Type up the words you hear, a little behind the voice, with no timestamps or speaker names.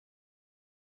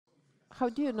How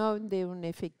do you know in the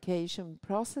unification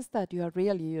process that you are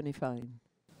really unifying?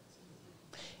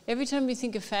 Every time you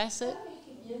think a facet,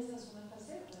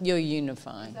 you're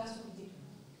unifying.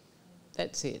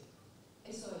 That's it.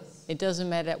 It doesn't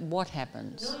matter what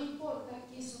happens.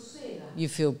 You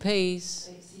feel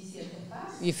peace,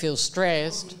 you feel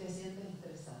stressed,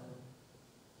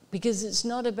 because it's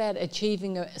not about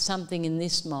achieving something in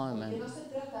this moment.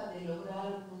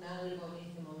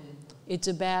 It's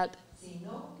about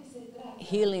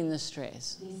healing the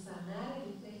stress,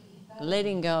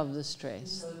 letting go of the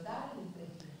stress.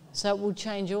 So it will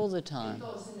change all the time.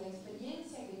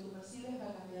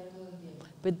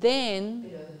 But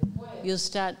then you'll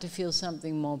start to feel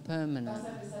something more permanent.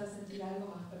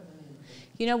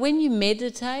 You know, when you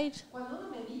meditate,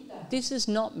 this is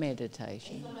not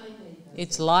meditation.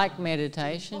 It's like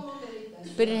meditation,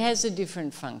 but it has a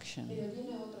different function.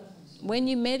 When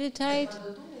you meditate,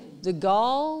 the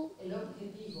goal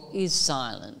is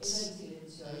silence.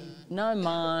 No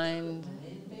mind,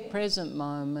 present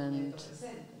moment,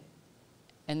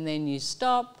 and then you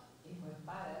stop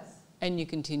and you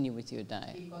continue with your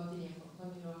day.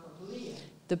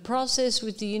 The process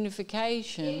with the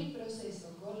unification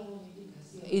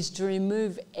is to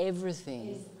remove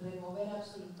everything.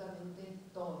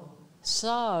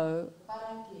 So,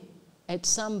 at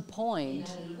some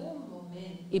point,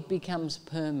 it becomes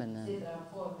permanent.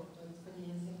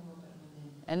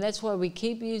 And that's why we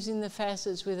keep using the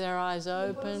facets with our eyes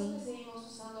open.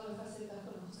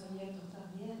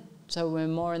 So we're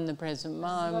more in the present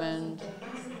moment.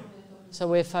 So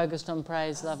we're focused on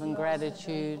praise, love and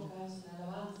gratitude.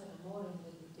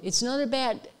 It's not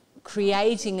about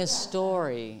creating a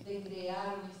story.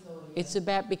 It's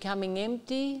about becoming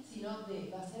empty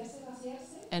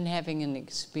and having an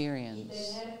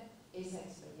experience.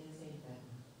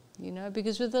 You know,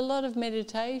 because with a lot of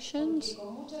meditations,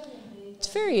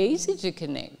 it's very easy to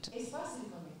connect.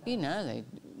 You know,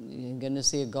 you're going to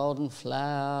see a golden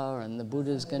flower and the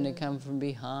Buddha's going to come from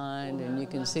behind and you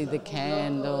can see the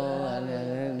candle and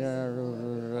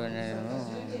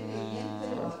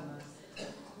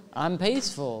I'm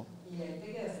peaceful.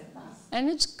 And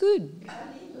it's good.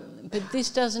 But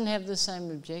this doesn't have the same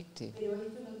objective.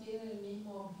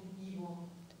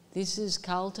 This is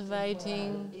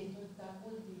cultivating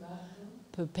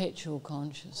perpetual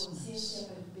consciousness.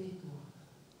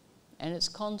 And it's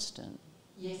constant.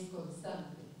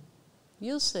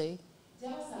 You'll see.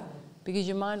 Because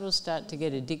your mind will start to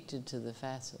get addicted to the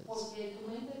facets.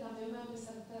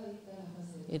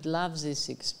 It loves this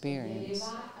experience.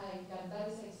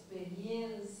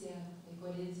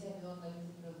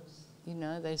 You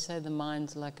know, they say the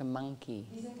mind's like a monkey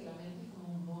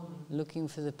looking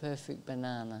for the perfect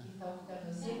banana.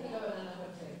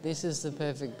 This is the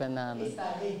perfect banana.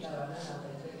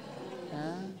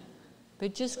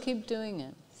 But just keep doing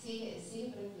it.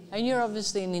 And you're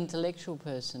obviously an intellectual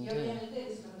person too.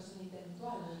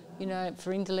 You know,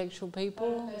 for intellectual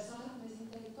people,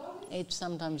 it's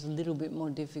sometimes a little bit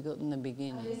more difficult in the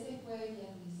beginning.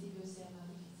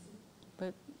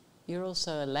 But you're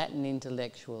also a Latin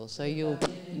intellectual, so you'll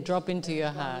drop into your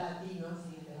heart.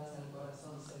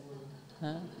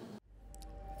 Huh?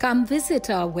 Come visit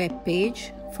our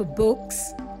webpage for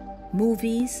books,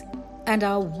 movies, and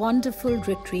our wonderful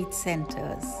retreat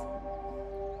centers.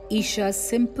 Isha's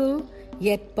simple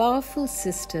yet powerful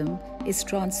system is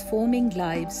transforming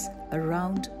lives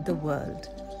around the world.